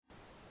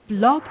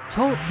Blog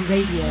Talk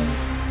Radio.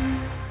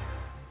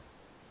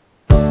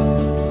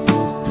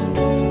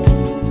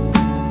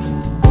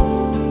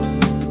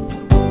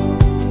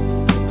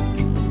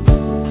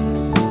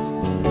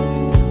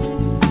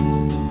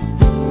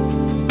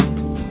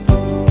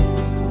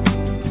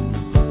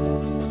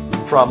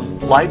 From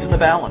Lives in the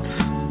Balance,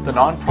 the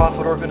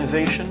nonprofit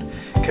organization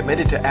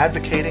committed to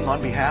advocating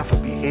on behalf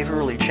of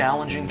behaviorally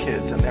challenging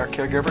kids and their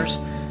caregivers,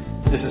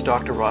 this is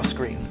Dr. Ross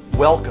Green.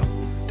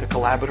 Welcome to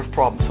Collaborative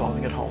Problem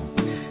Solving at Home.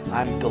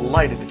 I'm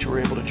delighted that you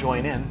were able to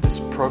join in. This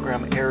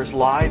program airs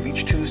live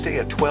each Tuesday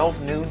at 12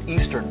 noon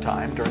Eastern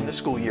Time during the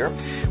school year.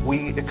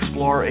 We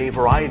explore a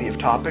variety of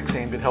topics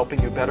aimed at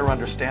helping you better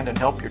understand and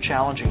help your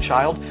challenging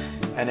child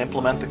and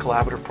implement the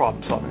collaborative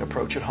problem solving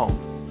approach at home.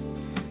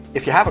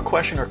 If you have a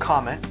question or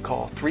comment,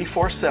 call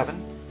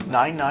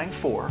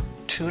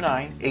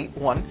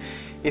 347-994-2981.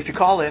 If you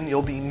call in,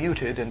 you'll be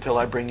muted until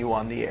I bring you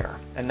on the air.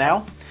 And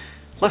now,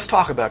 let's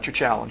talk about your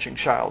challenging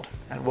child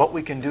and what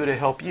we can do to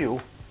help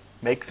you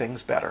make things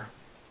better.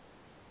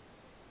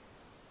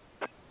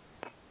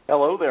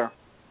 Hello there.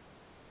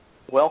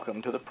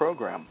 Welcome to the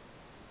program.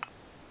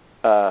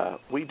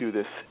 We do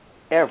this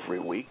every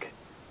week,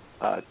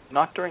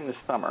 not during the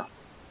summer,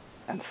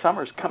 and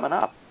summer's coming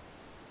up.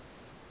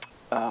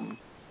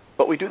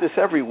 But we do this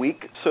every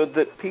week so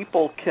that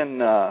people can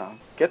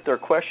get their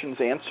questions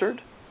answered,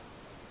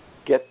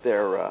 get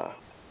their,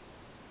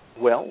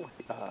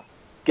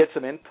 get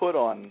some input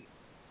on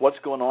what's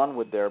going on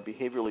with their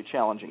behaviorally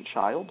challenging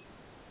child,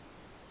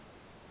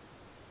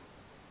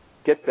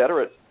 get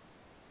better at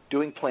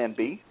doing Plan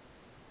B.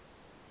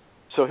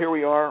 So here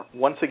we are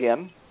once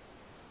again,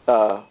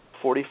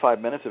 45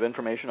 minutes of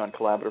information on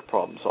collaborative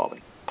problem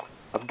solving.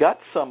 I've got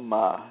some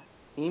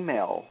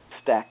email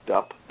stacked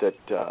up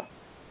that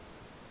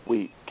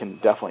we can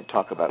definitely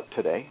talk about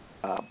today,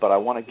 but I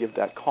want to give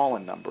that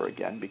call-in number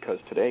again because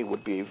today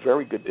would be a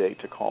very good day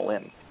to call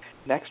in.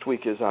 Next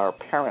week is our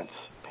parents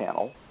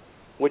panel,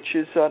 which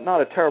is not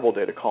a terrible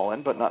day to call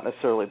in, but not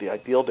necessarily the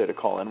ideal day to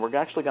call in. We're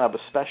actually going to have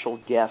a special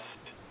guest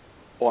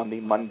on the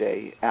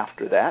Monday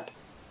after that,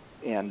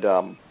 and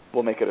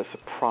we'll make it a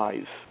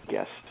surprise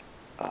guest,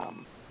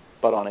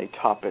 but on a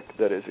topic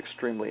that is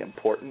extremely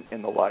important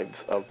in the lives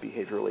of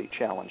behaviorally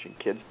challenging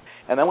kids.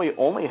 And then we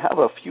only have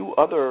a few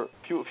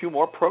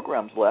more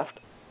programs left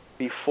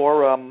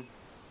before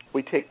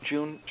we take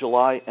June,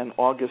 July, and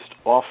August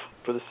off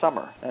for the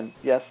summer. And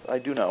yes, I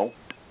do know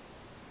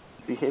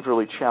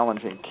behaviorally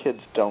challenging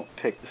kids don't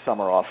take the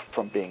summer off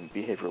from being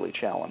behaviorally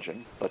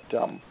challenging, but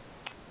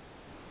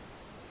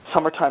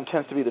summertime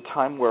tends to be the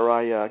time where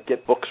I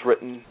get books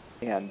written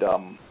and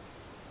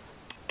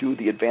do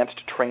the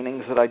advanced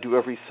trainings that I do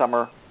every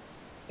summer,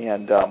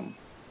 and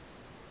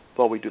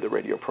we do the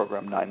radio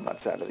program 9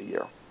 months out of the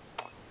year.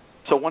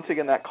 So once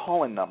again, that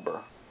call-in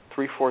number,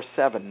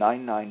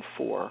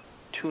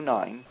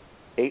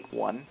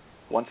 347-994-2981.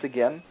 Once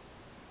again,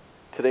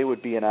 today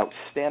would be an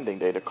outstanding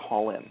day to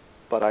call in,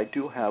 but I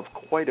do have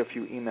quite a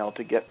few email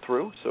to get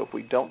through, so if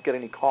we don't get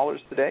any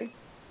callers today,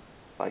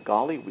 by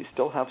golly, we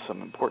still have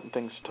some important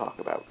things to talk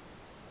about.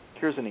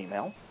 Here's an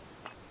email.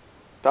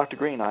 Dr.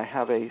 Green, I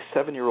have a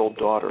 7-year-old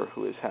daughter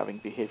who is having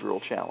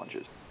behavioral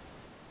challenges.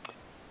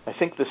 I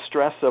think the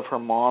stress of her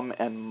mom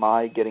and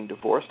my getting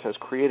divorced has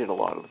created a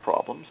lot of the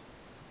problems.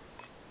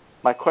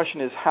 My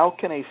question is, how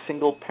can a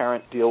single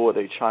parent deal with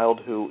a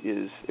child who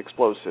is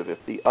explosive if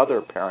the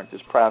other parent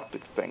is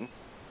practicing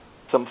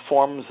some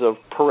forms of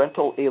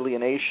parental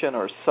alienation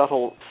or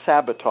subtle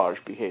sabotage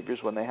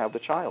behaviors when they have the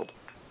child?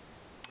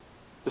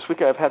 This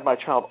week I've had my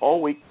child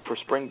all week for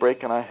spring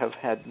break, and I have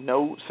had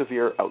no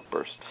severe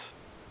outbursts.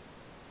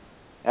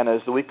 And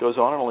as the week goes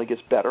on, it only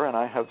gets better, and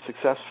I have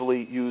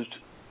successfully used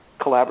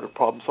collaborative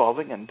problem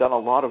solving and done a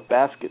lot of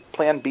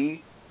Plan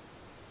B,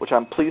 which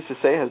I'm pleased to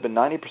say has been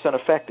 90%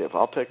 effective.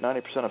 I'll take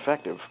 90%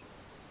 effective.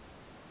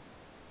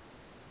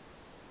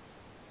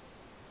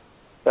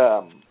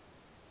 How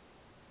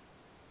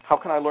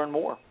can I learn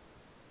more?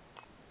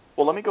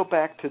 Well, let me go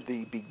back to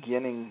the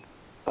beginning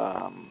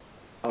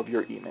of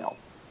your email.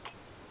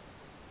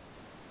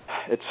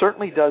 It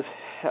certainly does,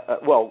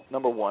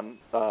 number one,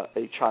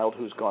 a child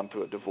who's gone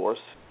through a divorce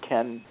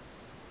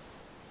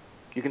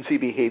you can see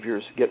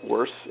behaviors get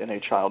worse in a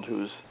child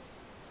who's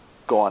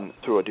gone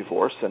through a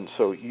divorce, and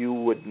so you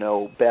would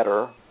know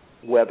better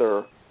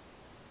whether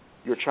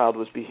your child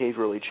was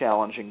behaviorally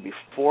challenging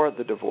before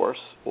the divorce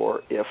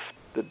or if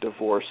the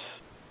divorce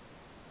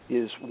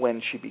is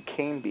when she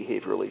became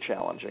behaviorally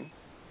challenging.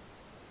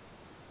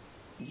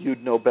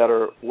 You'd know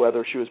better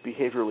whether she was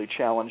behaviorally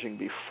challenging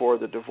before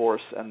the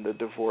divorce and the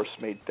divorce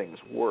made things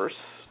worse.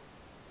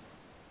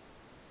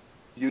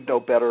 You'd know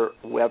better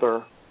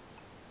whether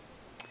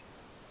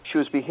she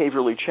was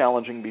behaviorally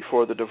challenging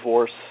before the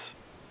divorce,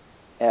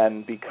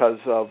 and because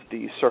of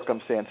the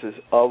circumstances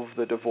of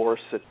the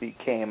divorce, it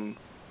became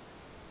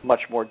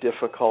much more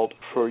difficult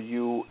for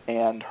you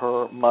and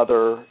her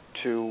mother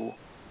to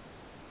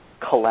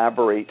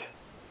collaborate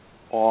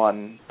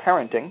on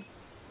parenting.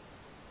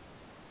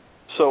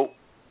 So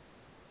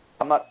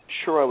I'm not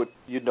sure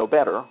you'd know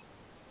better.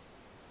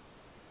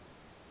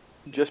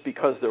 just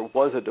because there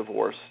was a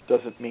divorce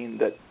doesn't mean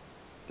that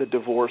the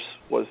divorce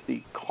was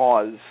the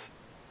cause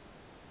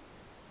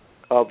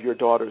of your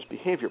daughter's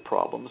behavior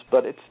problems,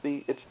 but it's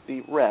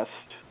the rest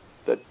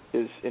that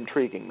is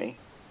intriguing me.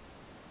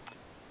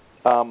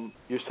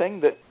 You're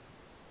saying that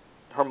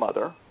her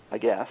mother, I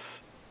guess,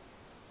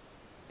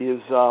 is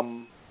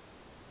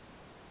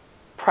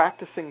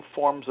practicing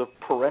forms of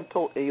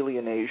parental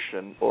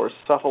alienation or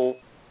subtle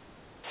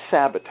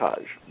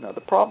sabotage. Now,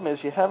 the problem is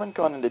you haven't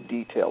gone into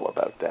detail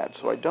about that,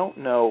 so I don't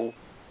know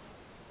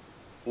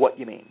what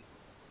you mean.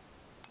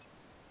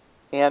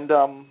 And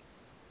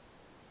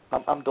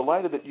I'm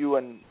delighted that you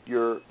and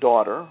your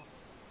daughter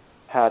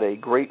had a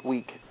great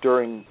week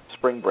during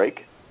spring break.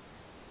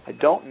 I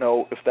don't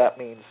know if that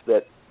means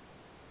that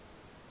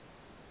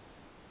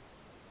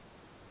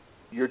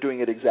you're doing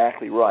it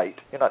exactly right.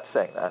 You're not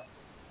saying that.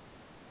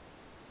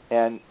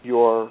 And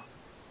your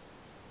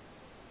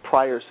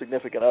prior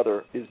significant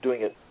other is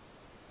doing it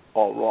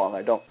all wrong.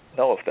 I don't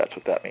know if that's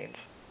what that means.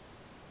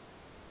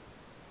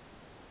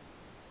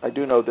 I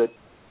do know that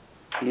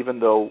even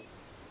though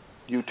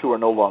you two are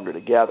no longer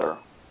together,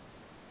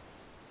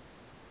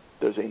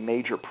 there's a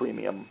major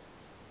premium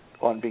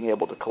on being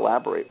able to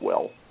collaborate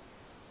well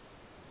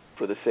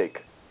for the sake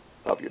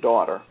of your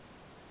daughter,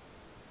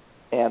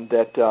 and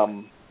that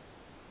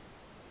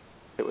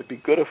it would be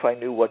good if I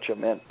knew what you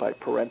meant by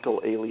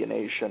parental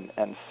alienation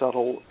and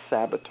subtle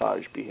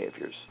sabotage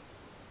behaviors.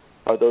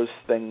 Are those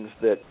things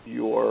that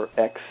your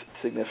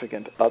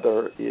ex-significant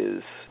other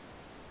is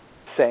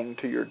saying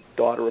to your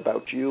daughter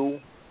about you?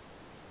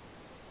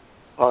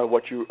 Is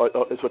what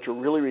you're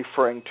really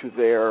referring to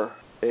there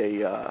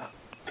a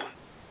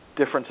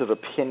difference of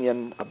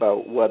opinion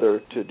about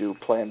whether to do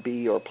Plan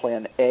B or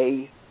Plan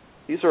A?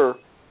 These are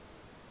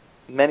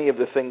many of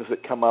the things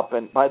that come up,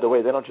 and by the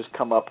way, they don't just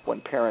come up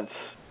when parents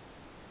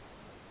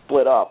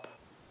split up.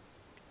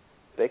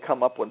 They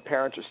come up when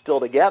parents are still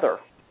together.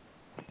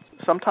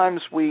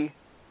 Sometimes we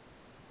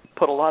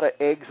put a lot of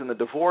eggs in the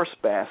divorce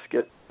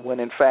basket when,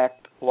 in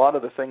fact, a lot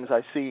of the things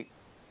I see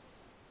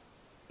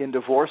in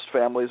divorced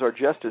families are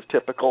just as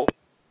typical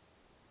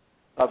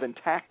of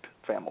intact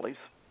families.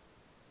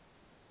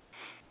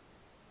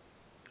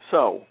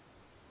 So,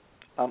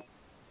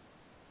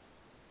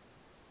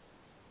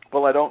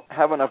 well, I don't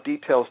have enough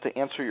details to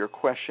answer your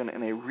question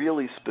in a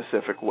really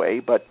specific way,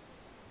 but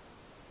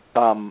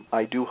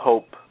I do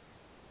hope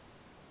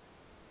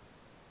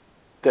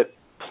that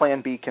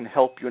Plan B can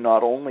help you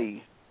not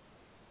only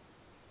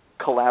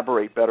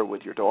collaborate better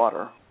with your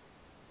daughter,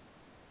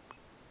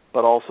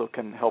 but also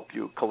can help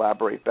you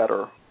collaborate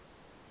better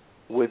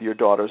with your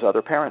daughter's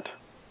other parent.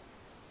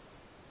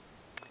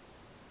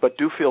 But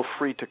do feel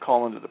free to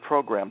call into the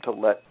program to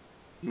let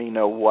me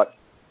know what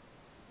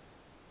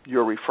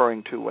you're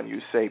referring to when you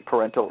say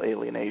parental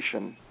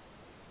alienation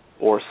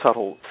or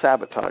subtle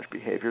sabotage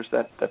behaviors.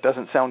 That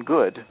doesn't sound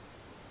good.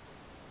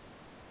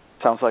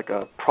 Sounds like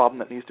a problem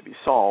that needs to be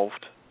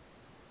solved.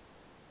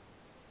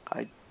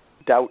 I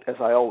doubt, as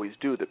I always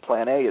do, that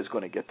Plan A is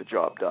going to get the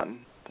job done.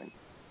 I think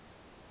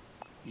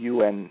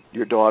you and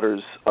your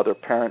daughter's other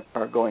parent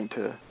are going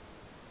to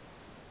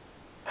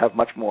have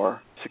much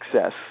more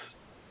success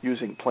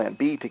using Plan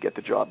B to get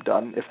the job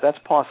done, if that's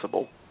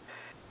possible.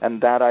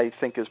 And that, I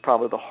think, is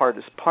probably the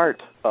hardest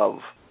part of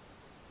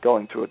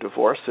going through a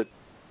divorce. It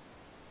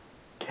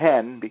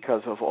can,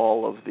 because of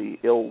all of the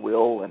ill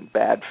will and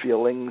bad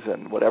feelings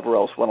and whatever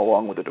else went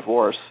along with the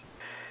divorce,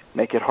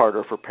 make it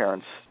harder for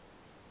parents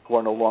who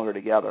are no longer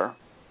together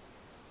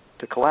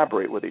to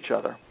collaborate with each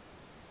other.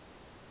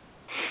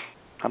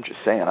 I'm just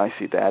saying, I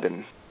see that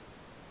in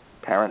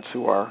parents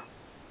who are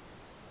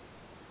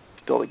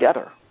still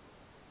together.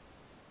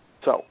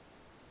 So,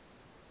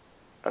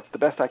 that's the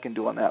best I can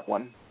do on that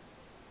one,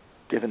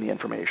 given the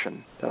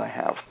information that I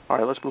have. All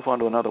right, let's move on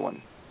to another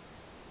one.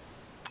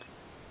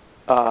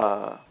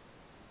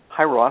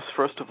 Hi, Ross.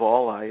 First of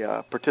all,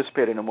 I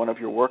participated in one of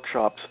your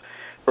workshops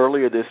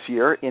earlier this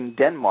year in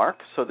Denmark.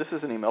 So this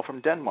is an email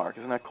from Denmark.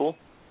 Isn't that cool?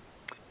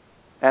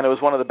 And it was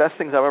one of the best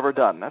things I've ever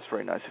done. That's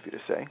very nice of you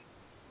to say.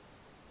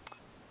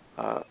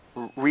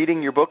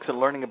 Reading your books and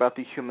learning about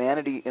the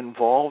humanity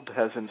involved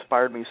has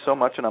inspired me so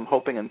much, and I'm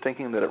hoping and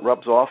thinking that it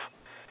rubs off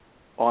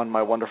on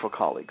my wonderful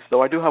colleagues.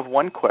 Though I do have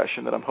one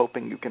question that I'm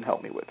hoping you can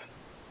help me with.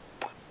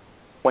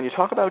 When you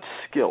talk about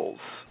skills,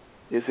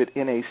 is it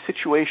in a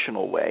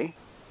situational way,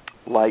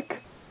 like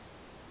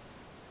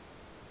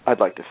I'd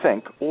like to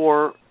think,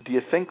 or do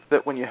you think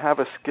that when you have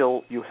a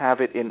skill, you have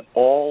it in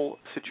all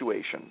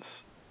situations?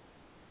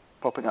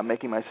 Hoping I'm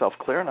making myself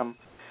clear, and I'm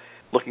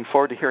looking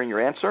forward to hearing your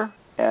answer,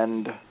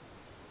 and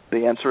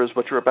the answer is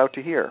what you're about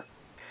to hear.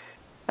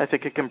 I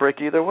think it can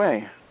break either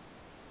way.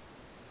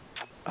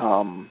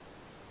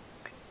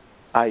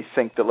 I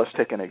think that, let's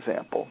take an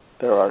example.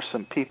 There are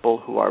some people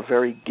who are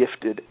very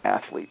gifted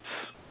athletes,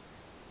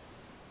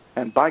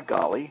 and by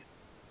golly,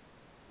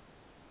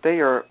 they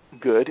are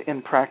good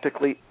in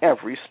practically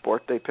every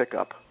sport they pick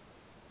up.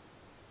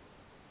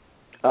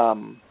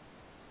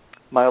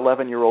 My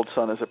 11-year-old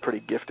son is a pretty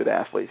gifted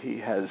athlete. He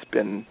has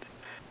been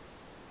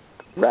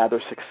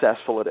rather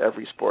successful at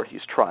every sport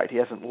he's tried. He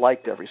hasn't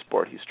liked every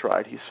sport he's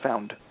tried. He's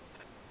found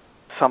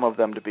some of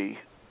them to be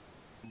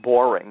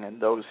boring,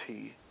 and those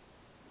he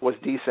was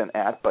decent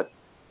at but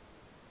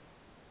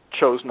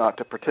chose not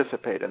to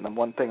participate in them.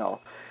 One thing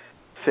I'll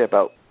say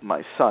about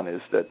my son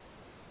is that,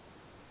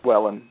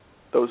 well, and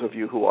those of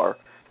you who are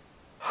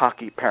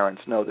hockey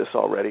parents know this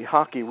already,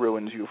 hockey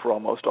ruins you for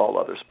almost all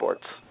other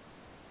sports.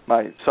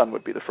 My son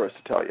would be the first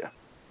to tell you.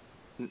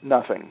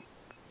 Nothing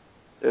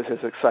is as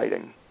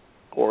exciting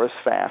or as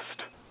fast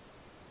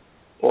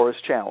or as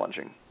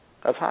challenging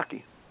as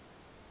hockey.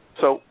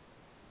 So,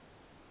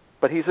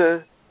 but he's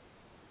a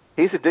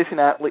decent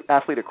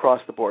athlete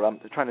across the board. I'm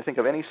trying to think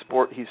of any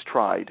sport he's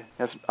tried.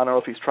 I don't know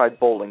if he's tried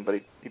bowling, but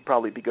he'd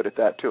probably be good at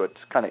that too. It's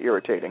kind of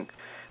irritating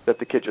that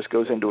the kid just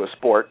goes into a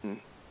sport and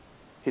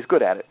he's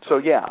good at it. So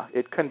yeah,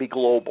 it can be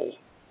global.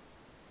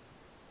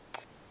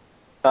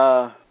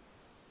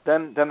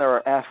 Then there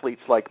are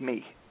athletes like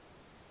me.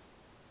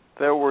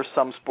 There were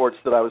some sports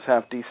that I was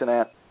half decent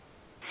at.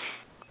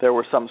 There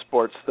were some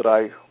sports that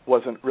I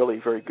wasn't really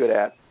very good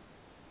at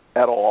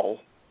all.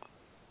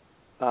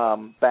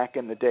 Back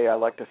in the day, I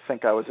like to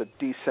think I was a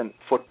decent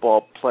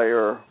football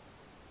player,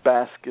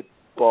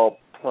 basketball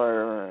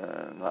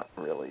player, not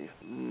really,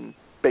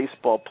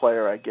 baseball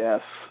player, I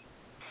guess.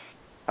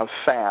 I was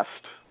fast.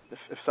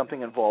 If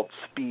something involved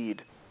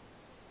speed,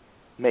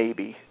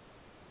 maybe.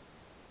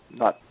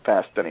 Not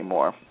fast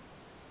anymore.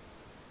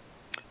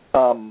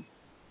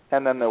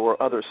 And then there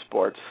were other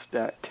sports.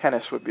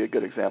 Tennis would be a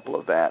good example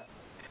of that.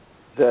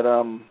 That,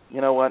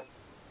 you know what?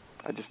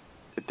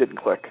 It didn't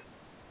click.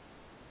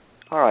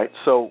 All right,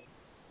 so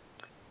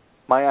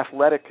my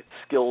athletic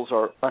skills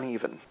are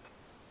uneven.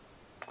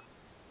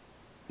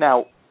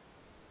 Now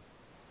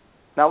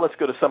let's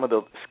go to some of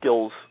the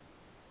skills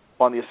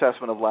on the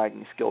assessment of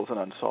lagging skills and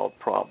unsolved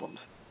problems.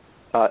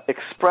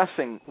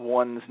 Expressing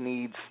one's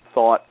needs,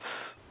 thoughts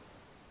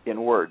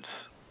in words.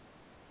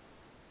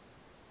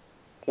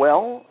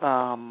 Well,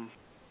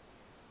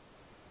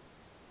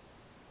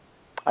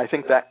 I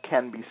think that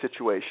can be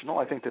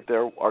situational. I think that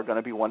there are going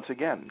to be, once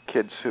again,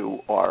 kids who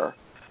are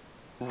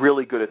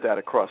really good at that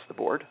across the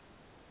board,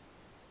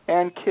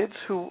 and kids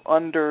who,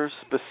 under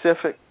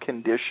specific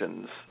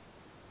conditions,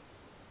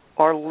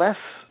 are less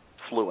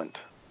fluent,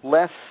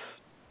 less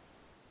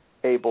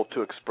able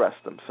to express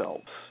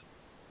themselves.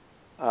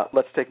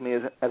 Let's take me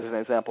as an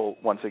example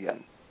once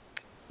again.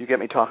 You get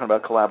me talking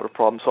about collaborative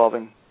problem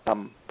solving,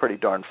 I'm pretty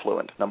darn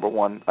fluent. Number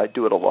one, I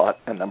do it a lot,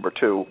 and number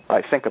two,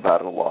 I think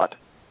about it a lot.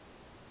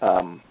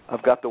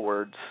 I've got the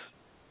words.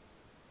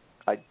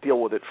 I deal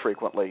with it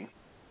frequently.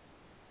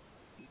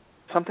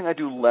 Something I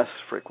do less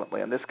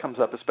frequently, and this comes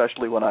up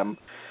especially when I'm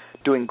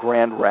doing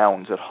grand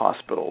rounds at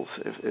hospitals,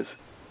 is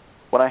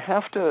when I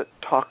have to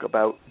talk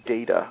about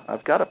data,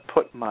 I've got to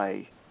put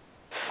my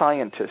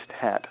scientist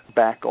hat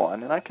back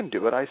on, and I can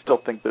do it. I still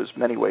think there's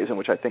many ways in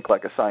which I think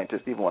like a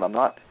scientist, even when I'm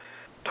not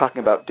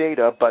talking about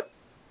data, but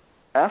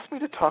ask me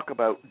to talk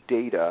about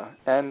data,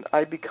 and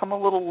I become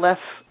a little less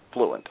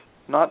fluent.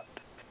 Not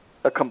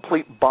a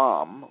complete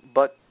bomb,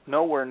 but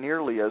nowhere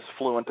nearly as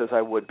fluent as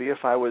I would be if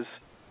I was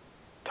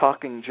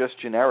talking just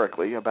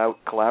generically about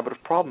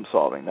collaborative problem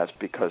solving. That's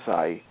because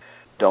I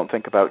don't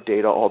think about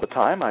data all the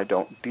time. I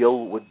don't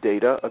deal with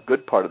data a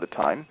good part of the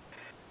time,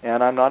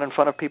 and I'm not in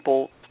front of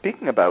people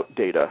speaking about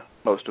data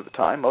most of the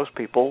time. Most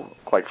people,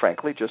 quite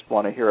frankly, just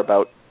want to hear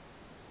about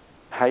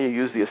how you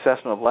use the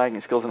assessment of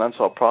lagging skills and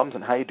unsolved problems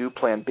and how you do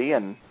Plan B,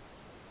 and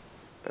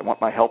they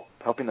want my help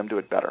helping them do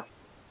it better.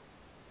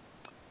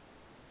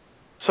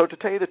 So to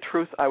tell you the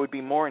truth, I would be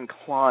more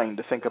inclined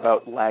to think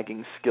about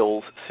lagging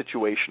skills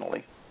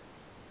situationally.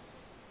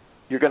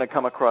 You're going to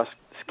come across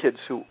kids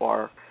who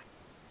are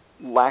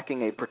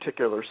lacking a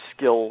particular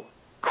skill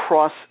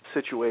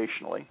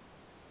cross-situationally,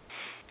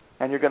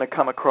 and you're going to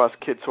come across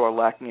kids who are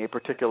lacking a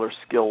particular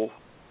skill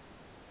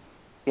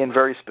in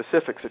very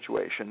specific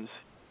situations.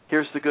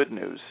 Here's the good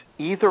news.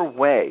 Either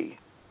way,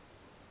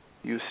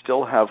 you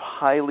still have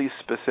highly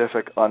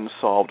specific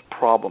unsolved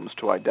problems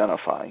to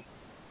identify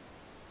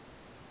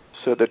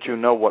so that you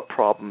know what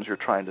problems you're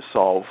trying to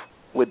solve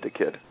with the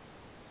kid.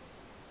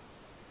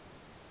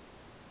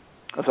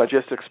 As I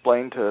just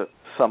explained to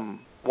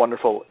some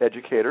wonderful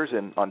educators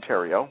in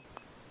Ontario,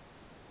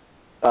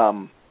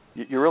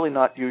 you're really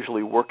not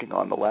usually working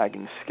on the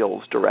lagging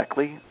skills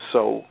directly.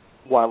 So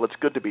while it's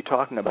good to be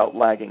talking about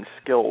lagging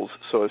skills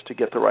so as to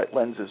get the right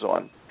lenses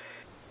on,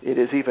 it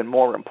is even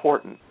more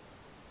important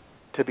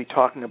to be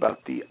talking about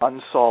the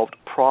unsolved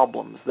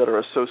problems that are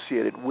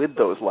associated with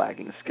those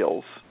lagging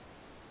skills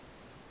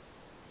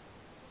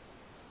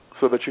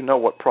so that you know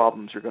what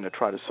problems you're going to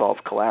try to solve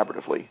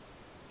collaboratively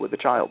with the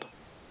child.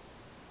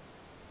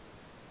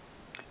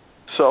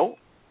 So,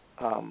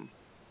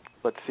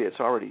 let's see, it's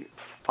already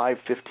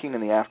 5:15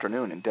 in the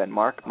afternoon in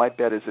Denmark. My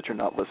bet is that you're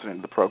not listening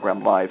to the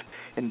program live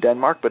in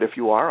Denmark, but if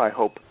you are, I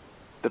hope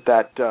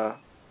that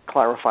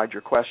clarified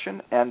your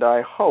question, and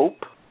I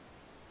hope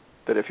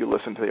that if you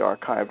listen to the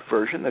archived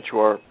version that you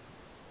are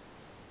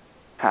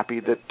happy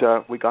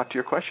that we got to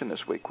your question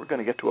this week. We're going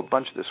to get to a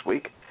bunch this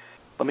week,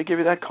 Let me give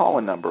you that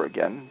call-in number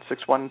again.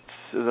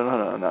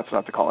 No, that's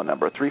not the call-in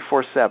number.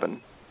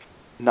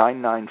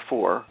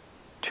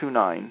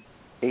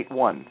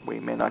 347-994-2981. We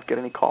may not get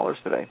any callers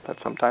today. That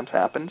sometimes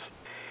happens.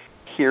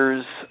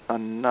 Here's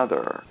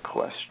another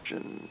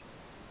question.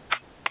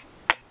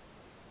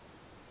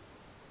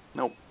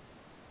 Nope,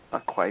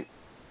 not quite.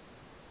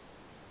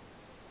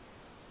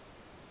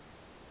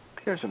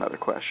 Here's another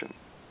question.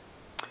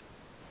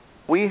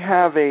 We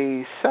have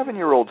a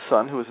 7-year-old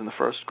son who is in the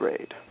first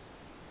grade,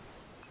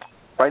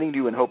 writing to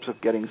you in hopes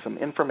of getting some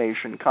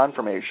information,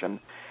 confirmation,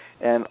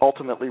 and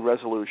ultimately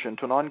resolution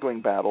to an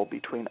ongoing battle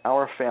between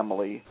our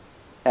family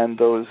and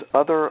those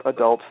other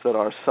adults that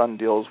our son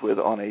deals with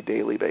on a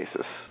daily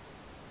basis.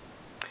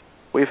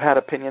 We've had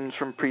opinions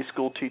from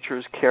preschool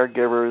teachers,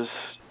 caregivers,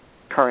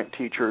 current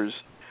teachers,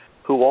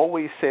 who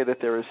always say that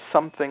there is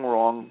something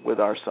wrong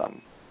with our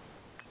son.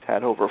 We've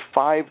had over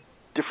 5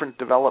 different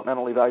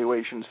developmental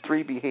evaluations,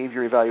 3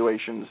 behavior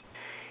evaluations,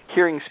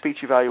 hearing speech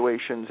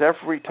evaluations.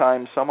 Every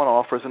time someone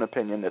offers an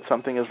opinion that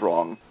something is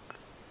wrong,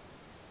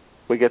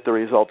 we get the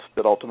results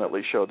that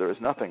ultimately show there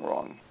is nothing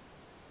wrong,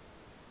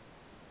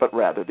 but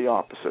rather the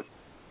opposite.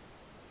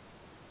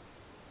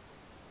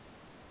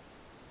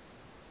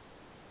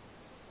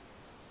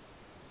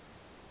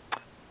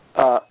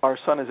 Our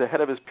son is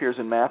ahead of his peers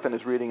in math and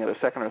is reading at a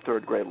 2nd or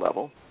 3rd grade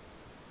level.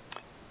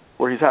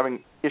 Where he's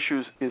having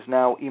issues is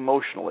now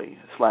emotionally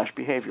 /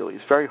 behaviorally.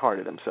 He's very hard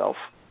at himself,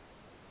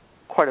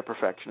 quite a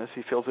perfectionist.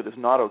 He feels it is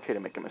not okay to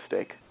make a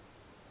mistake.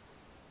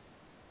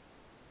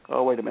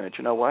 Oh, wait a minute.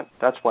 You know what?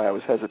 That's why I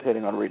was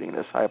hesitating on reading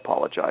this. I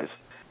apologize.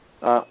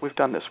 We've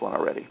done this one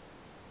already.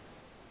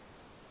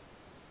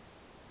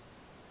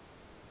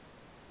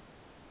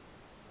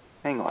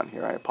 Hang on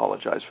here. I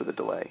apologize for the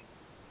delay.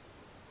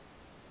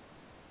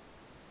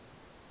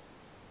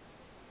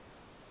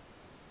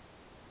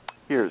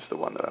 Here's the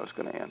one that I was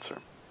going to answer.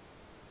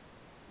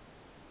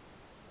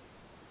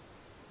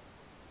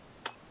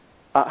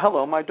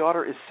 Hello, my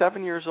daughter is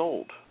 7 years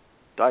old,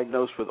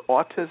 diagnosed with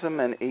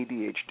autism and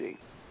ADHD.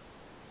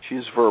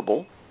 She's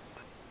verbal,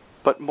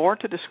 but more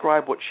to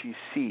describe what she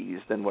sees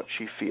than what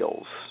she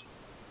feels.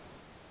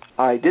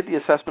 I did the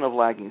assessment of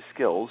lagging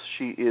skills.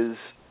 She is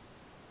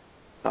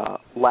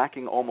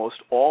lacking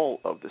almost all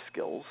of the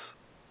skills.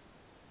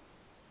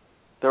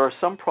 There are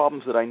some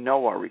problems that I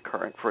know are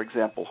recurrent, for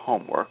example,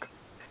 homework.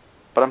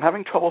 But I'm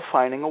having trouble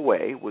finding a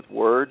way with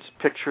words,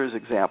 pictures,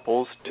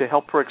 examples to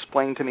help her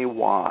explain to me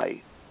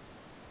why.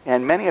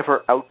 And many of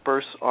her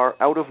outbursts are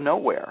out of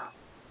nowhere.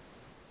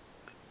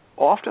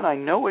 Often I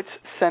know it's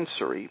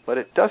sensory, but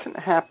it doesn't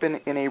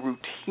happen in a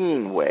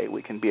routine way.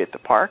 We can be at the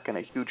park and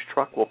a huge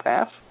truck will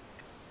pass,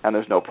 and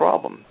there's no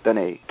problem. Then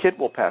a kid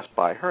will pass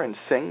by her and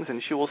sings,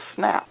 and she will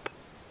snap.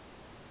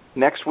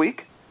 Next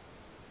week,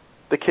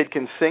 the kid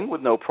can sing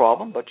with no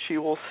problem, but she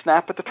will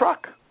snap at the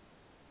truck.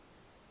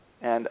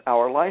 And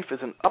our life is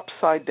an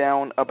upside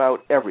down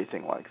about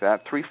everything like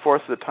that.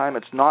 3/4 of the time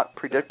it's not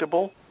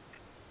predictable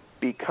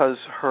because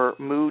her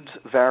moods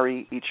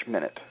vary each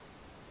minute.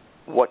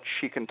 What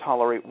she can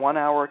tolerate 1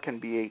 hour can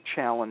be a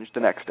challenge the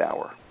next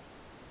hour.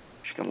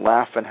 She can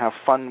laugh and have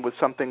fun with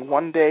something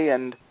one day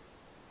and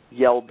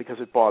yell because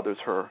it bothers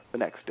her the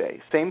next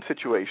day. Same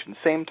situation,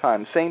 same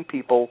time, same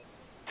people,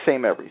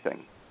 same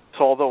everything.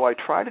 So although I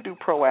try to do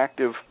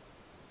proactive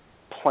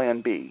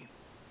plan B,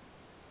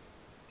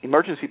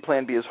 emergency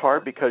plan B is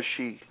hard because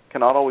she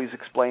cannot always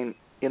explain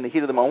in the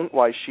heat of the moment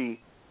why she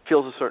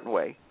feels a certain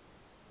way.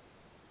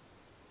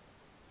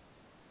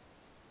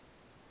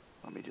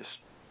 Let me just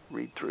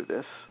read through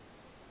this.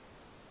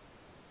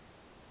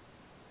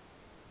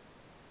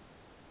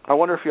 I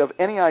wonder if you have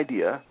any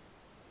idea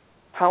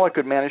how I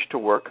could manage to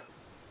work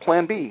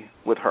plan B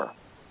with her.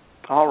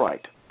 All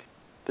right.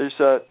 There's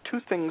 2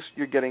 things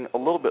you're getting a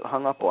little bit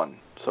hung up on,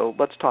 so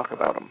let's talk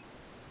about them.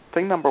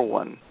 Thing number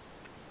 1.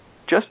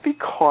 Just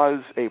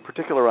because a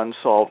particular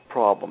unsolved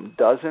problem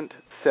doesn't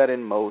set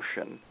in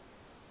motion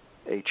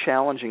a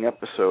challenging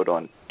episode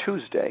on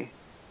Tuesday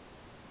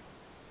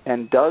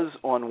and does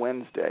on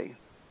Wednesday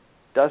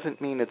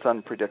doesn't mean it's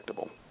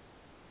unpredictable.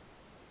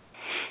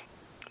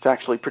 It's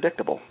actually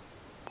predictable.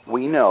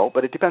 We know,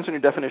 but it depends on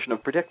your definition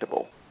of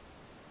predictable.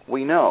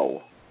 We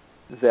know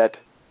that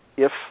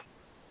if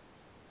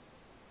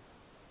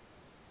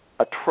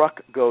a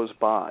truck goes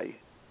by,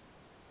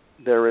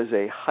 there is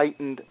a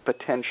heightened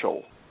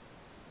potential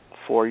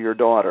for your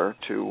daughter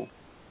to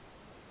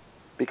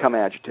become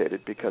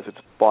agitated because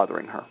it's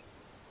bothering her.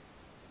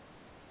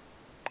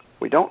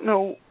 We don't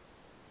know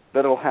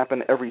that it'll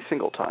happen every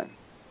single time,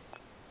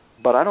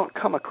 but I don't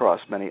come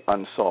across many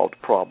unsolved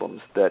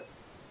problems that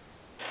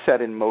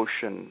set in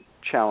motion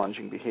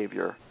challenging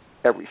behavior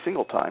every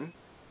single time.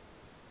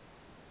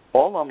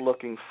 All I'm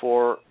looking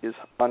for is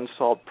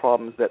unsolved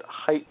problems that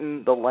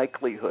heighten the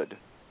likelihood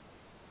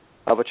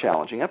of a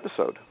challenging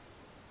episode.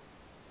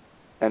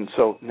 And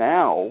so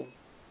now,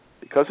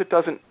 because it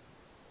doesn't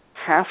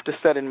have to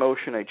set in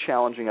motion a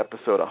challenging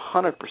episode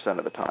 100%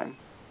 of the time,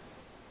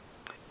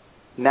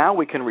 now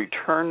we can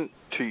return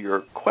to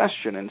your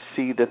question and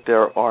see that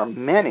there are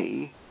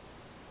many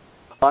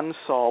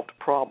unsolved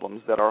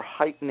problems that are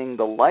heightening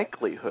the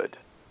likelihood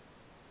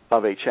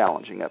of a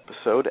challenging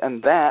episode,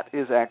 and that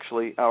is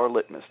actually our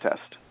litmus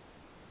test.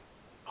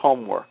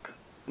 Homework.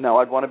 Now,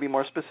 I'd want to be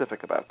more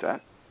specific about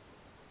that.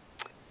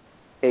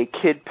 A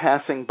kid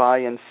passing by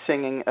and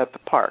singing at the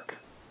park.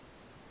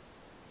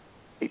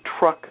 A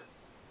truck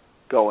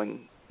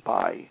going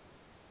by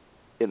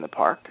in the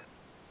park.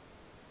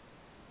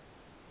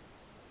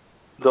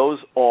 Those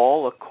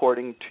all,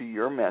 according to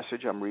your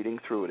message, I'm reading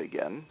through it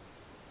again,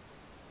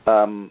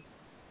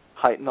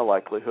 heighten the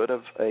likelihood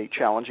of a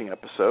challenging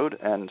episode,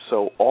 and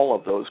so all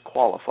of those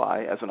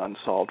qualify as an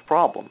unsolved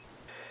problem.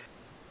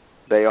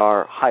 They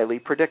are highly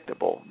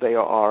predictable. They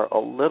are a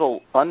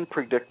little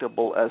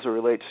unpredictable as it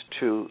relates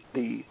to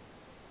the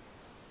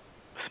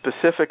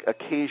specific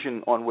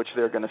occasion on which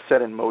they're going to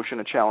set in motion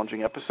a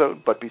challenging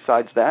episode, but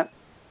besides that,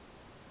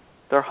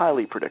 they're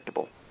highly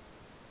predictable.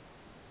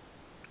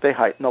 They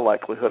heighten the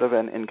likelihood of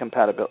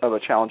of a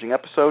challenging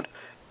episode.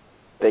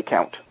 They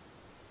count.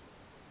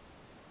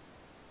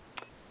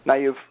 Now,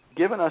 you've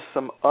given us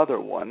some other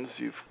ones.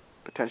 You've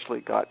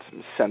potentially got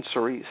some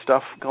sensory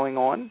stuff going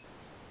on.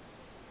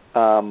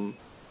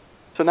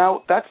 So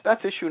now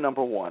that's issue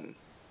number one,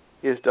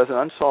 is does an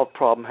unsolved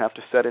problem have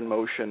to set in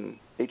motion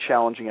a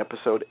challenging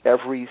episode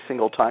every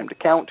single time to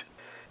count?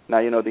 Now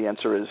you know the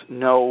answer is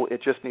no.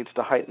 It just needs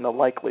to heighten the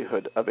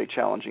likelihood of a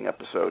challenging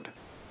episode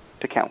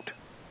to count.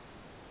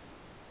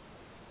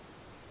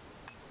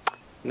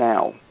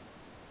 Now,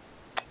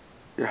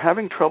 you're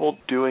having trouble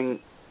doing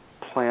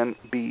Plan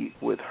B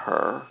with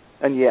her.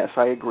 And yes,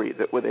 I agree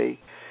that with a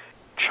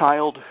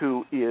child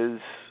who is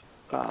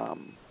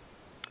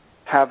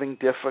having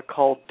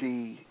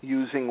difficulty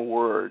using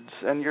words,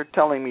 and you're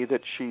telling me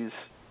that she's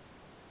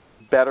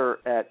better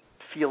at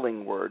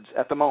feeling words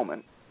at the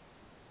moment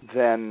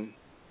than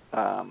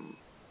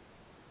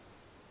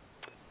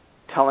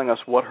telling us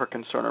what her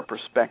concern or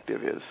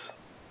perspective is.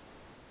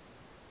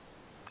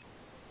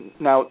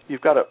 Now,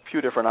 you've got a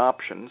few different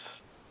options.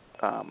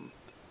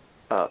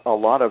 A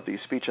lot of these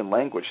speech and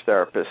language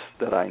therapists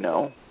that I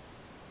know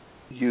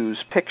use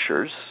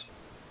pictures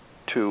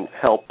to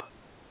help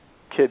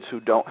kids who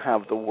don't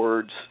have the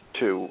words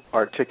to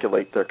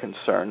articulate their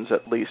concerns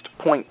at least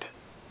point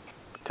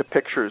to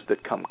pictures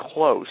that come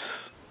close.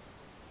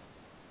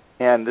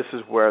 And this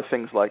is where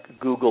things like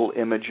Google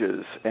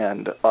Images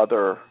and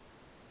other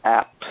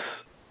apps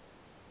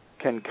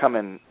can come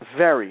in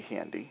very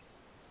handy.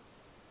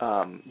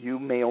 You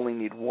may only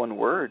need one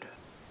word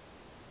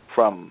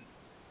from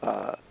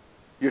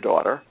your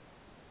daughter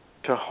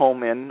to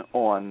home in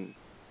on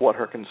what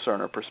her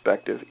concern or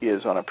perspective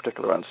is on a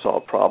particular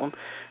unsolved problem.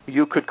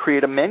 You could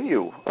create a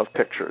menu of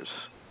pictures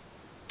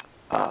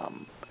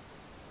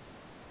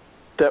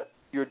that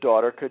your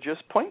daughter could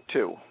just point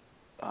to.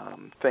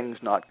 Things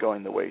not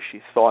going the way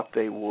she thought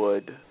they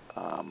would.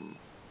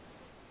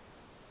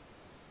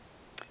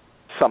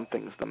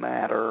 Something's the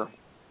matter.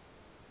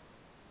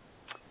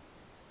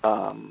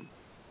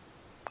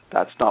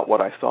 That's not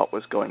what I thought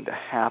was going to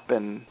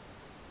happen.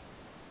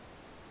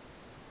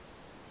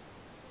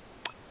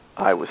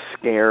 I was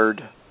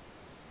scared.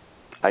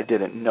 I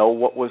didn't know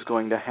what was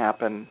going to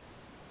happen.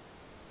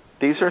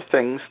 These are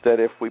things that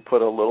if we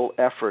put a little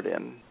effort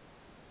in,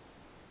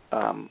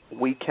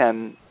 we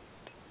can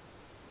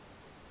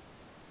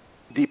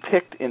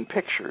depict in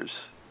pictures,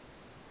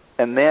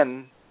 and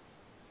then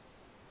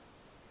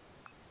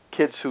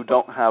kids who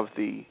don't have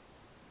the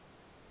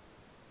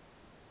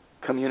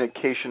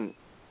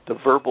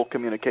verbal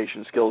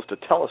communication skills to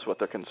tell us what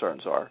their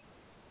concerns are,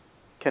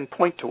 can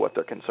point to what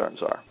their concerns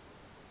are.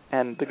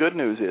 And the good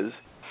news is,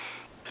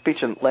 speech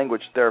and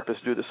language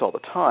therapists do this all the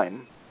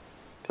time.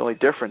 The only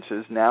difference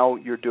is now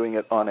you're doing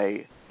it on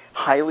a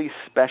highly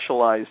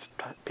specialized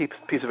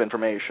piece of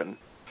information.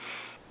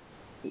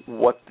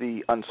 What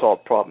the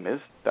unsolved problem is,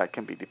 that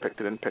can be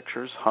depicted in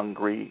pictures: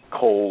 hungry,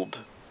 cold,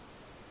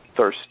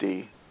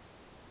 thirsty,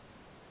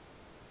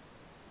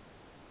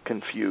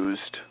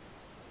 confused,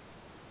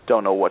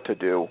 don't know what to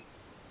do.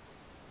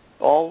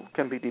 All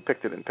can be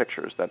depicted in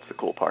pictures. That's the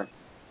cool part.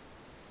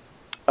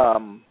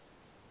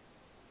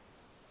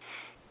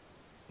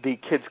 The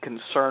kids'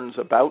 concerns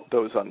about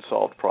those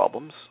unsolved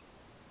problems,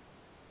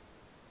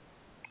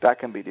 that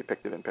can be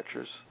depicted in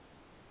pictures.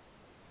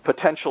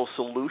 Potential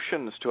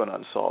solutions to an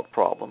unsolved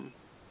problem,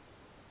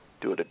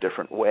 do it a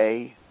different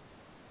way,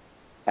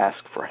 ask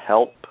for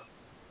help.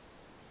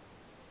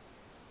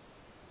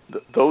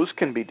 Those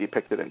can be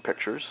depicted in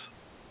pictures.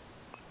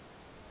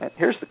 And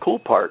here's the cool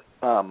part.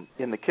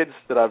 In the kids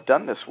that I've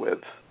done this with,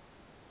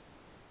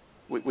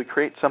 we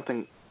create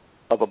something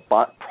of a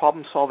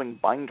problem-solving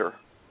binder.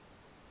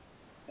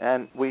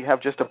 And we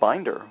have just a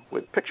binder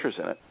with pictures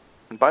in it.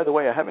 And by the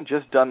way, I haven't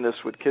just done this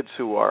with kids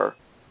who are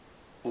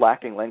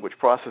lacking language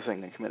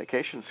processing and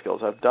communication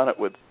skills. I've done it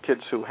with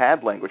kids who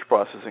had language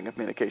processing and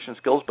communication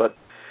skills, but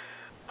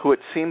who it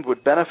seemed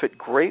would benefit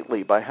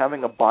greatly by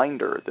having a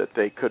binder that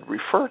they could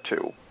refer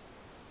to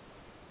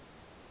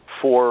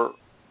for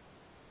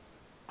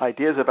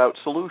ideas about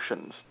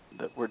solutions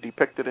that were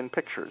depicted in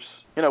pictures.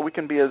 You know, we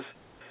can be as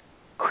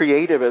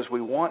creative as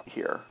we want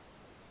here.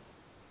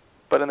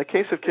 But in the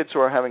case of kids who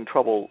are having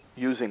trouble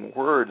using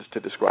words to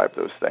describe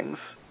those things,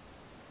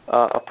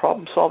 a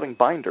problem-solving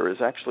binder is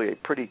actually a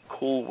pretty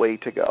cool way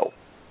to go.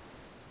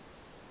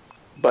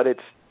 But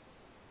it's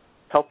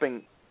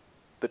helping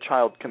the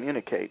child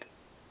communicate,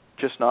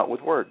 just not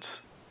with words,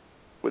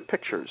 with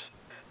pictures.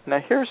 Now,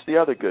 here's the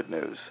other good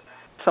news.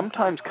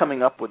 Sometimes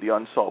coming up with the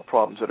unsolved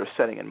problems that are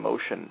setting in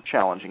motion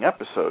challenging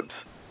episodes,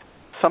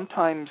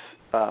 sometimes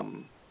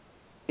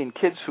in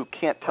kids who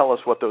can't tell us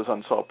what those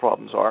unsolved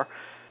problems are,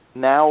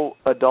 now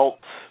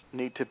adults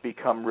need to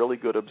become really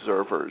good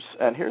observers.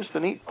 And here's the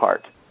neat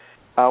part.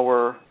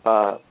 Our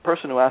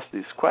person who asked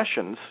these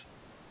questions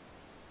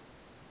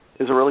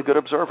is a really good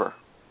observer.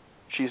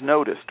 She's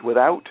noticed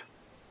without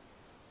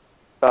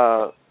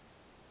her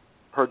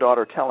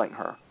daughter telling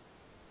her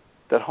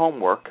that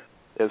homework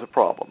is a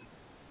problem.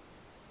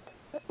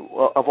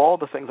 Well, of all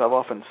the things I've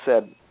often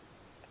said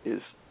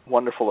is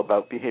wonderful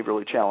about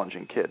behaviorally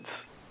challenging kids,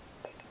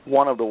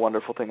 one of the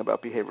wonderful things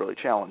about behaviorally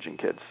challenging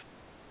kids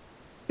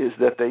is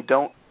that they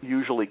don't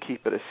usually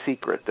keep it a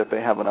secret that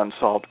they have an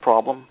unsolved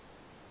problem.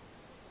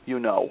 You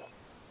know.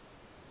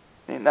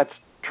 I mean, that's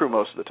true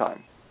most of the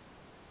time,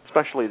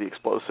 especially the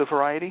explosive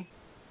variety.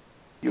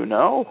 You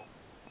know.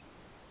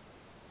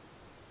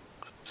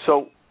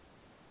 So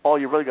all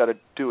you really got to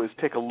do is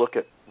take a look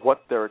at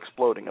what they're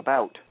exploding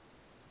about,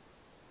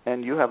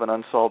 and you have an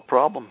unsolved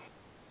problem.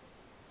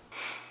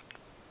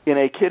 In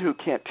a kid who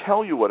can't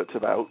tell you what it's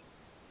about,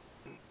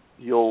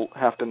 you'll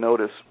have to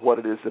notice what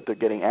it is that they're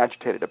getting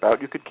agitated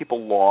about. You could keep a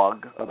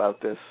log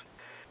about this,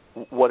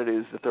 what it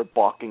is that they're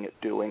balking at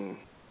doing.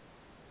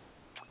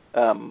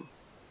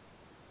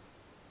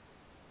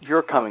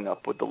 You're coming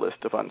up with the list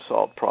of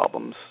unsolved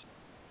problems.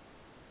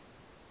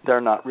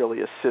 They're not really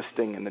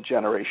assisting in the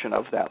generation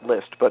of that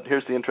list. But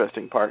here's the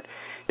interesting part.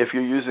 If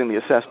you're using the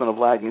assessment of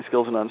lagging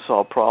skills and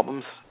unsolved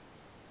problems,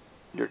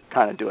 you're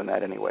kind of doing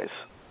that anyways.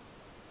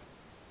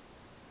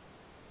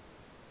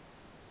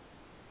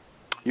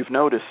 You've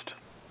noticed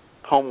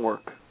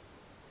homework,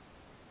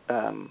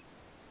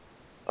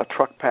 a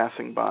truck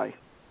passing by,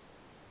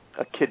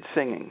 a kid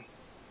singing.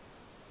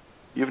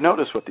 You've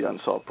noticed what the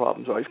unsolved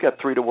problems are. You've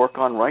got 3 to work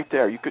on right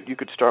there. You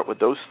could start with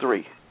those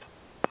 3.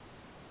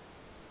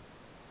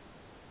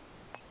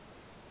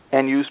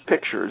 And use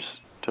pictures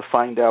to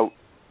find out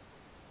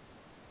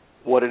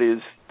what it is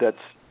that's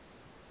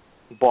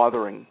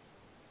bothering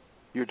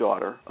your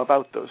daughter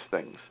about those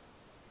things.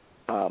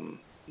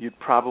 You'd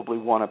probably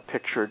want a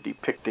picture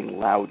depicting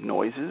loud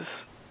noises.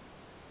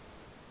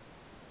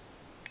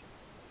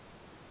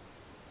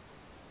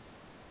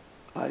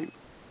 I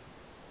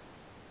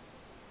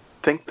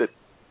think that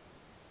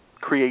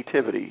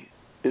creativity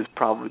is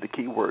probably the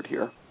key word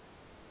here.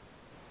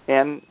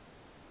 And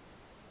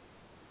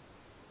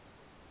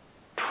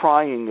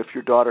trying, if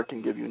your daughter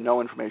can give you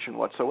no information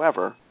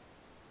whatsoever,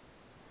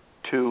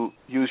 to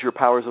use your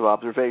powers of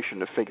observation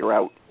to figure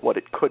out what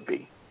it could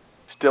be.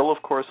 Still,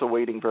 of course,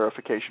 awaiting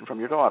verification from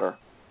your daughter,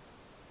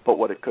 but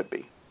what it could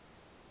be.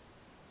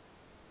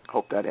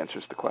 Hope that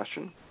answers the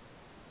question.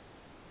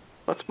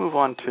 Let's move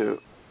on to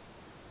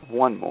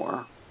one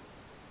more.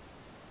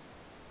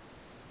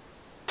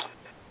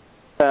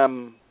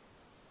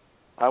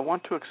 I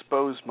want to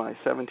expose my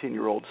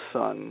 17-year-old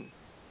son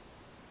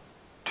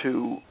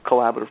to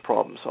collaborative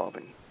problem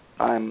solving.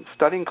 I'm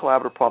studying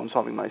collaborative problem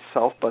solving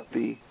myself, but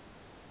the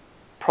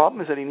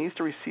problem is that he needs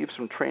to receive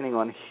some training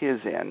on his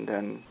end,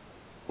 and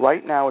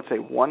right now it's a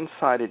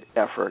one-sided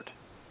effort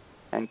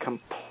and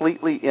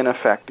completely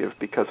ineffective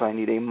because I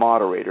need a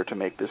moderator to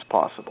make this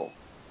possible.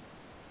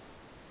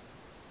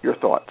 Your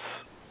thoughts?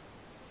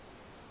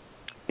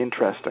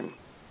 Interesting.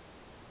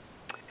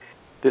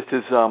 This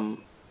is,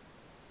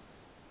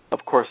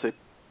 of course,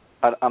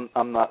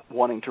 I'm not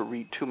wanting to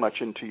read too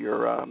much into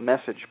your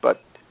message,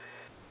 but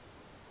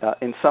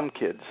in some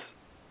kids,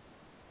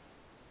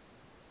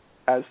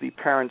 as the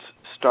parents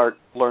start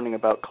learning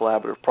about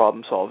collaborative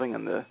problem solving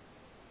and the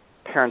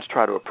parents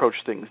try to approach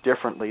things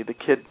differently, the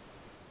kid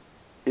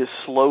is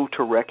slow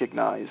to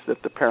recognize that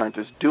the parent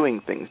is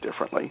doing things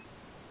differently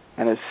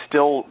and is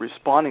still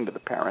responding to the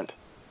parent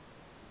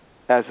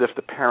as if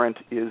the parent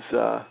is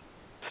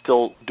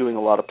still doing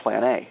a lot of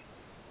plan A.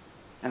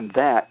 And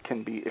that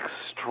can be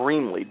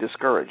extremely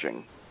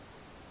discouraging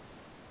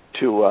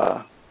to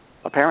a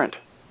parent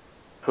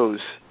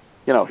who's,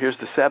 here's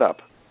the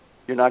setup.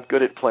 You're not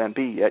good at plan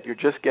B yet. You're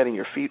just getting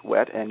your feet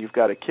wet, and you've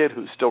got a kid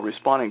who's still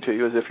responding to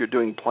you as if you're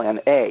doing plan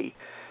A.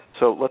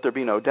 So let there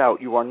be no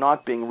doubt, you are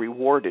not being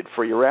rewarded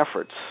for your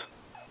efforts.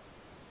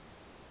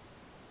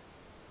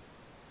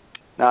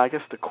 Now, I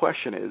guess the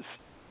question is,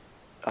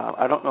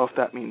 I don't know if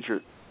that means your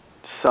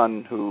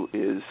son who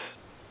is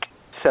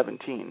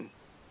 17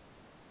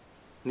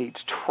 needs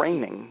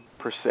training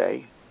per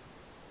se,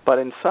 but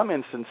in some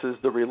instances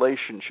the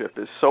relationship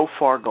is so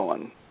far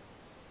gone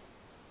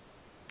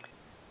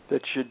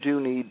that you do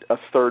need a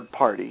third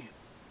party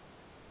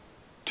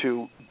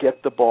to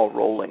get the ball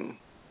rolling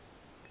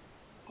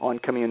on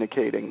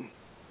communicating,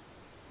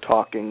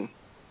 talking,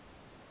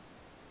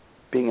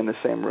 being in the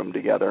same room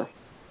together.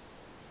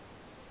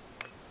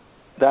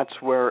 That's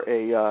where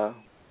a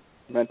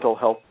mental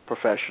health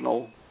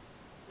professional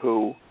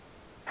who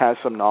has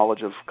some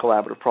knowledge of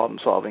collaborative problem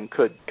solving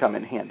could come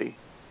in handy.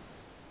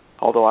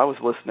 Although I was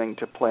listening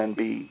to Plan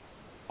B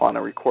on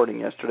a recording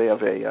yesterday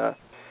of a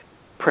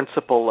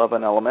principal of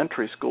an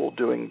elementary school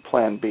doing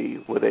Plan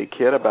B with a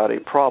kid about a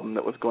problem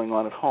that was going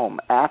on at home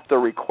at the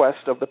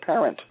request of the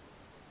parent.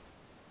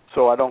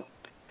 So I don't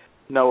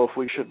know if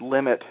we should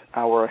limit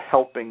our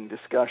helping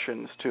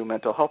discussions to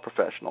mental health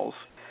professionals.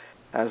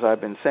 As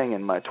I've been saying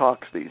in my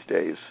talks these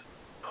days,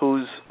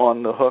 who's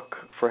on the hook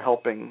for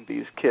helping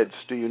these kids?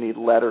 Do you need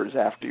letters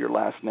after your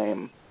last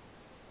name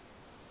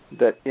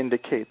that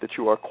indicate that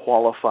you are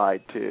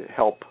qualified to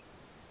help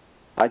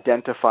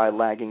identify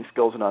lagging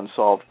skills and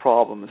unsolved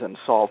problems and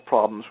solve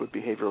problems with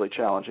behaviorally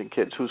challenging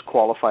kids? Who's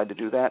qualified to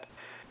do that?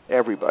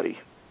 Everybody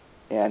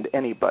and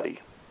anybody.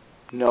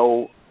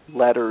 No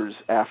letters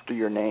after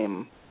your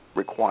name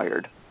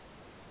required.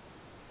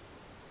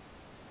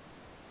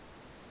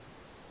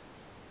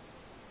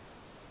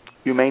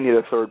 You may need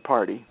a third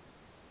party,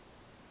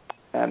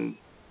 and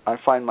I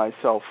find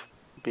myself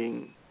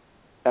being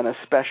an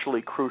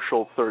especially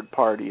crucial third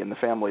party in the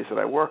families that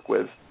I work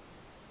with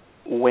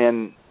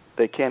when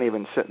they can't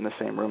even sit in the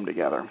same room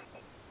together.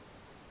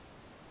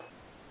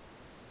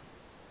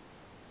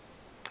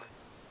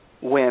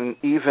 When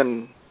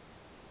even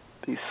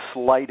the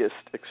slightest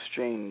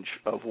exchange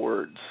of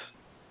words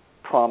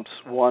prompts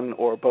one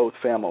or both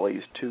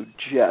families to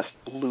just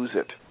lose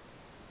it.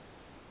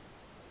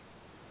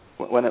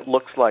 When it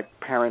looks like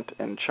parent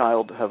and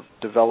child have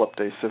developed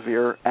a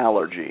severe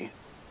allergy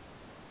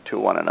to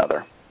one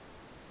another.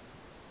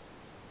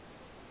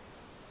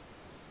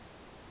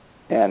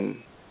 And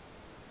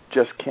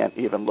just can't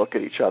even look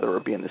at each other or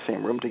be in the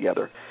same room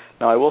together.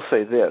 Now, I will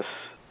say this.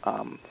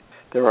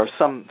 There are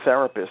some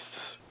therapists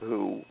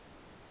who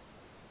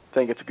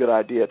think it's a good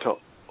idea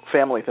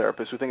family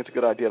therapists who think it's a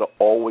good idea to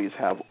always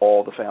have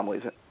all the family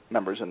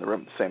members in the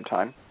room at the same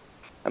time.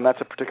 And that's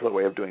a particular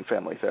way of doing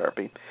family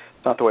therapy.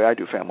 It's not the way I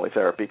do family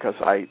therapy because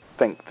I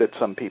think that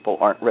some people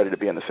aren't ready to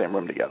be in the same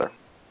room together.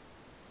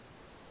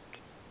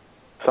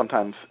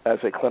 Sometimes as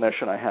a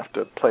clinician I have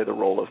to play the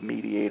role of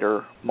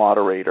mediator,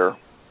 moderator.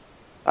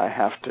 I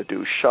have to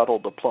do shuttle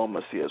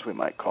diplomacy, as we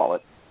might call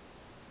it,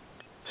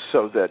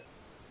 so as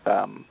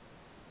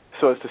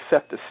to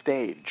set the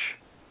stage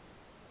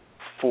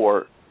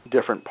for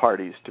different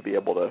parties to be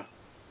able to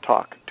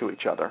talk to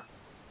each other.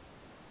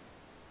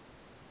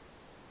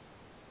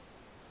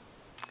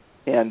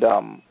 And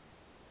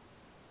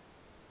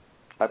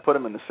I put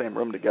them in the same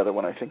room together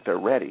when I think they're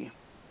ready.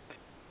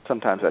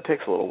 Sometimes that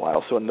takes a little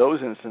while. So in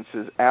those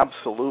instances,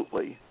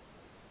 absolutely,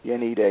 you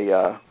need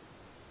a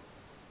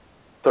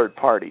third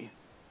party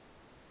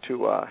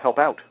to help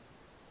out.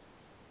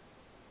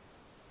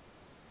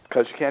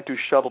 Because you can't do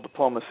shuttle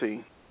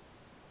diplomacy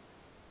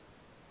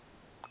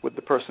with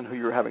the person who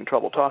you're having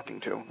trouble talking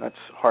to. That's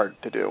hard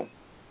to do.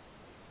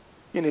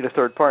 You need a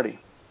third party.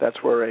 That's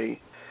where a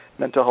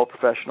mental health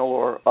professional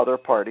or other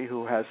party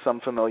who has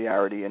some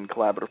familiarity in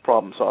collaborative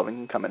problem solving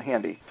can come in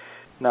handy.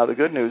 Now, the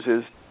good news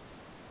is,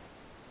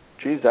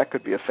 that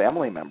could be a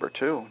family member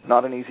too.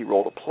 Not an easy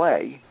role to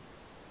play,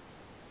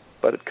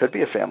 but it could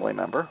be a family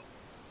member.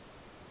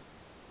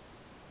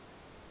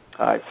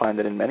 I find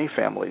that in many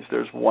families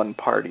there's one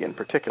party in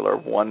particular,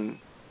 one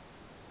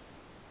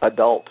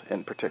adult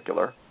in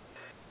particular,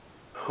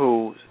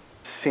 who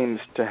seems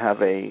to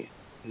have a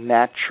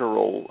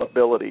natural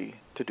ability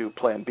to do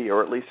Plan B,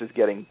 or at least is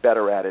getting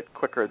better at it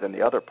quicker than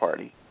the other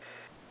party.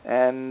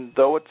 And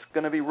though it's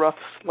going to be rough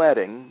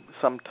sledding,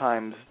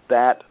 sometimes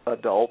that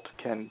adult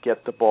can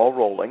get the ball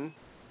rolling,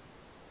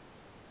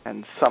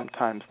 and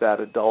sometimes that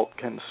adult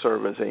can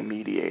serve as a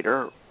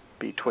mediator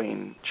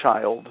between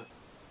child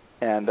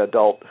and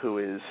adult who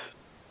is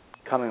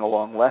coming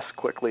along less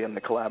quickly in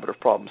the collaborative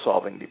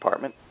problem-solving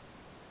department.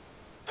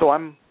 So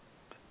I'm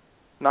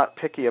not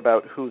picky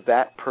about who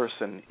that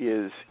person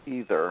is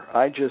either.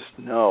 I just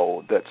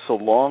know that so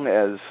long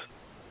as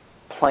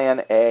Plan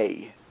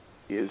A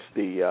is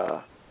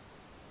the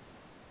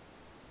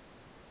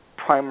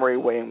primary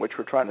way in which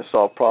we're trying to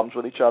solve problems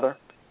with each other,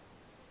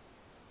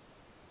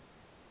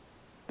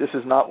 this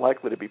is not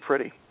likely to be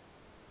pretty.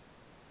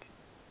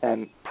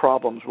 And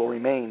problems will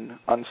remain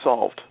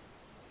unsolved.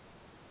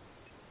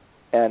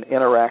 And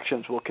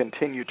interactions will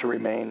continue to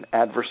remain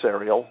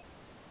adversarial.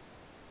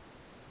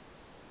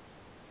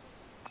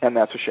 And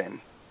that's a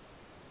shame.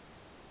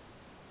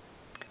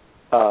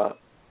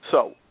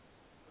 So,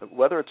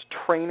 whether it's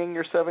training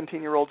your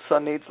 17-year-old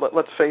son needs,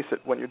 let's face it,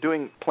 when you're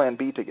doing Plan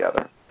B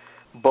together,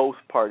 both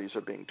parties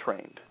are being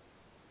trained.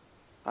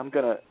 I'm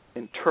going to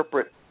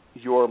interpret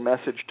your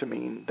message to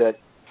mean that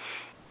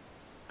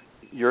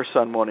your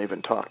son won't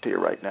even talk to you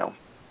right now.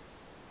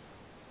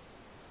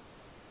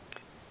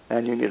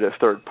 And you need a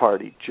third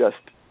party just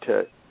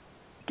to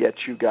get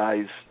you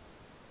guys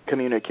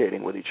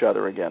communicating with each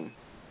other again,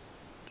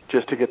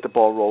 just to get the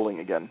ball rolling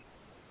again.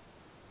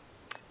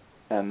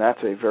 And that's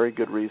a very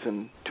good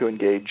reason to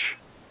engage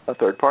a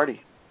third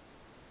party.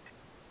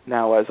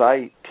 Now, as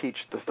I teach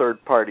the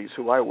third parties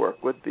who I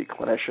work with, the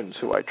clinicians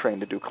who I train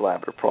to do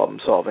collaborative problem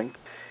solving,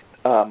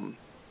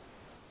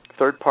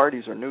 third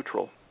parties are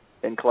neutral.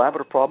 In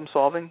collaborative problem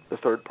solving, the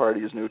third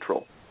party is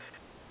neutral.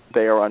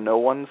 They are on no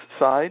one's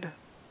side.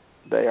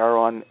 They are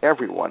on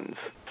everyone's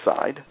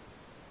side.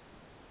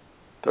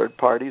 Third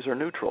parties are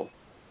neutral.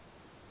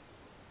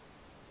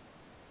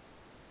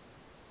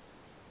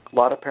 A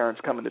lot of parents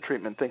come into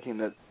treatment thinking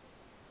that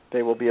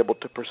they will be able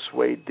to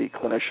persuade the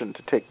clinician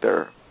to take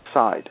their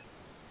side.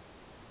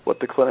 What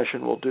the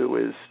clinician will do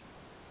is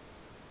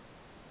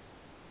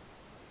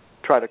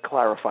try to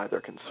clarify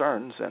their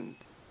concerns and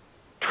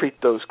treat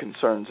those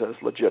concerns as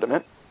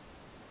legitimate.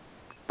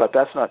 But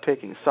that's not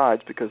taking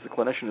sides, because the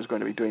clinician is going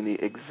to be doing the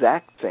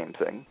exact same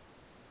thing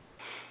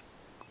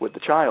with the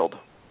child.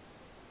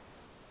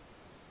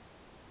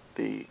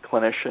 The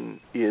clinician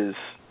is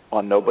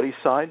on nobody's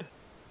side.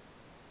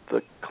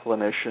 The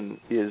clinician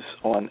is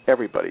on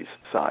everybody's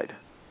side.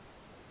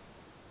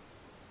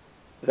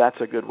 That's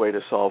a good way to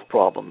solve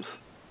problems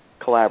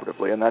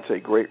collaboratively, and that's a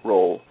great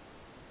role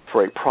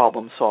for a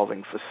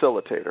problem-solving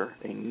facilitator,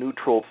 a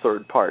neutral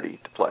third party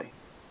to play.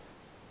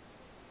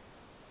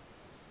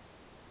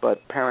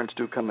 But parents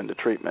do come into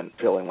treatment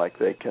feeling like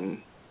that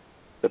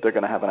they're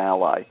going to have an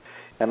ally,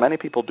 and many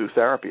people do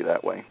therapy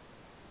that way.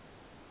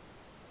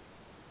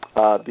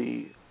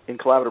 In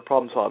collaborative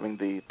problem solving,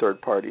 the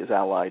third party is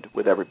allied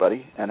with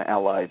everybody and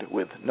allied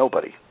with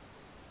nobody.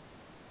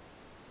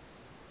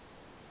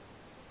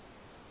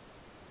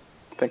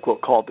 I think we'll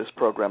call this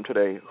program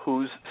today,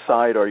 Whose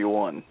Side Are You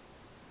On?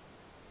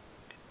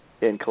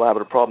 In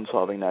collaborative problem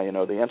solving, now you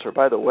know the answer.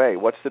 By the way,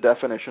 what's the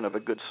definition of a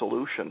good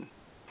solution?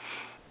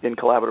 In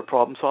collaborative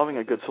problem solving,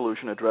 a good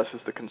solution addresses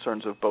the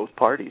concerns of both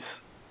parties.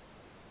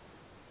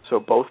 So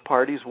both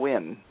parties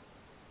win.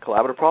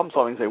 Collaborative problem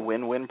solving is a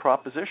win-win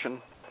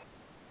proposition.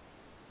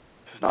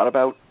 It's not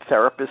about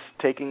therapists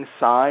taking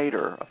side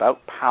or about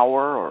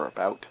power or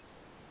about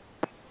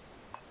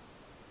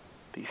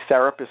the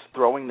therapist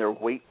throwing their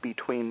weight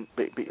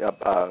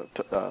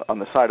on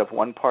the side of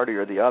one party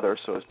or the other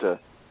so as to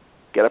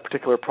get a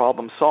particular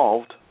problem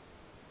solved.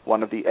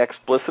 One of the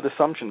explicit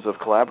assumptions of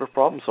collaborative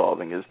problem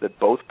solving is that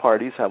both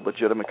parties have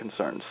legitimate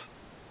concerns.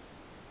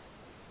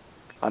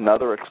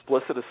 Another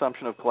explicit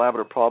assumption of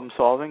collaborative problem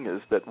solving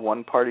is that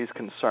one party's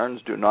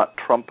concerns do not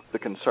trump the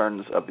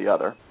concerns of the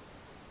other.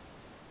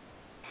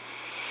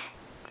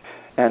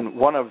 And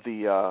one of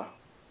the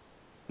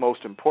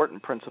most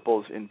important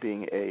principles in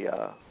being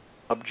a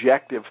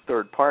objective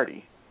third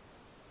party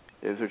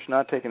is that you're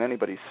not taking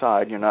anybody's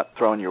side. You're not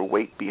throwing your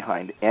weight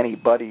behind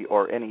anybody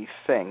or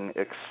anything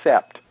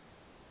except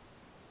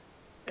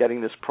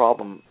getting this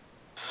problem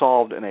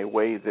solved in a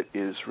way that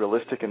is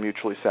realistic and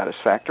mutually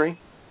satisfactory,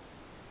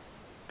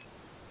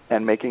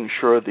 and making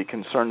sure the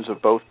concerns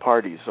of both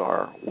parties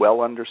are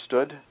well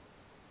understood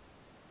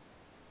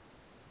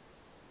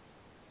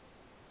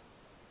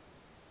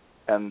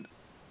and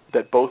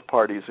that both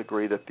parties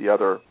agree that the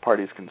other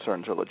party's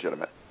concerns are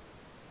legitimate.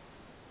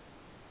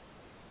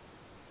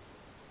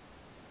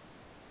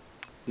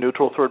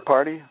 Neutral third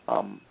party,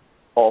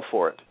 all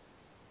for it.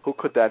 Who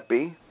could that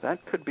be?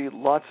 That could be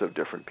lots of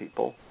different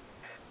people.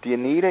 Do you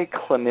need a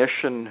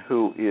clinician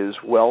who is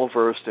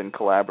well-versed in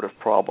collaborative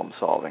problem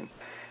solving?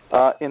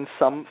 In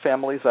some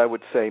families, I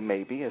would say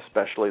maybe,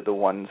 especially the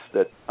ones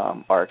that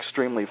are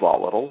extremely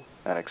volatile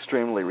and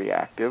extremely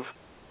reactive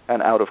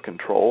and out of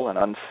control and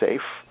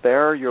unsafe.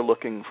 There you're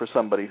looking for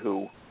somebody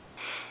who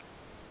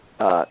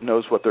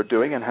knows what they're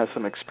doing and has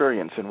some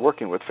experience in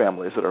working with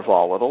families that are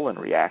volatile and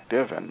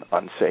reactive and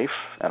unsafe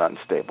and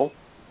unstable.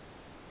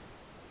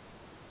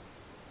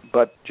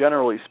 But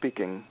generally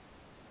speaking,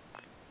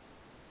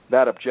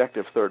 that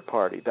objective third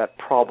party, that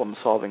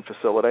problem-solving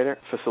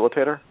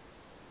facilitator,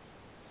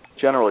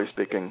 generally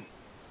speaking,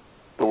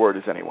 the word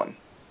is anyone.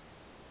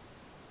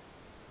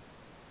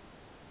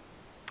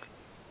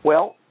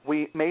 Well,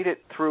 we made it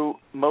through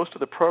most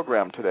of the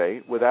program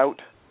today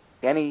without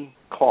any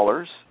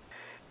callers.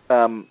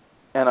 And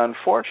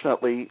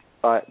unfortunately,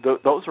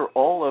 those are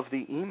all of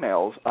the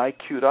emails I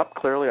queued up.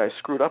 Clearly, I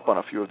screwed up on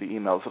a few of the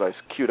emails that I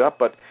queued up,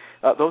 but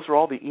those are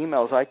all the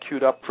emails I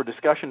queued up for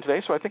discussion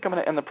today, so I think I'm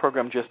going to end the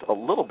program just a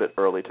little bit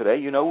early today.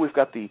 You know, we've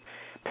got the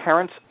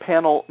Parents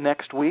Panel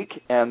next week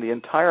and the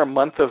entire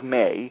month of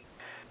May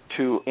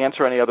to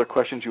answer any other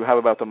questions you have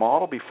about the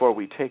model before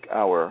we take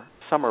our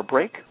summer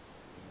break.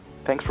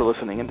 Thanks for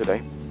listening in today.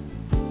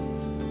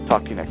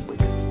 Talk to you next week.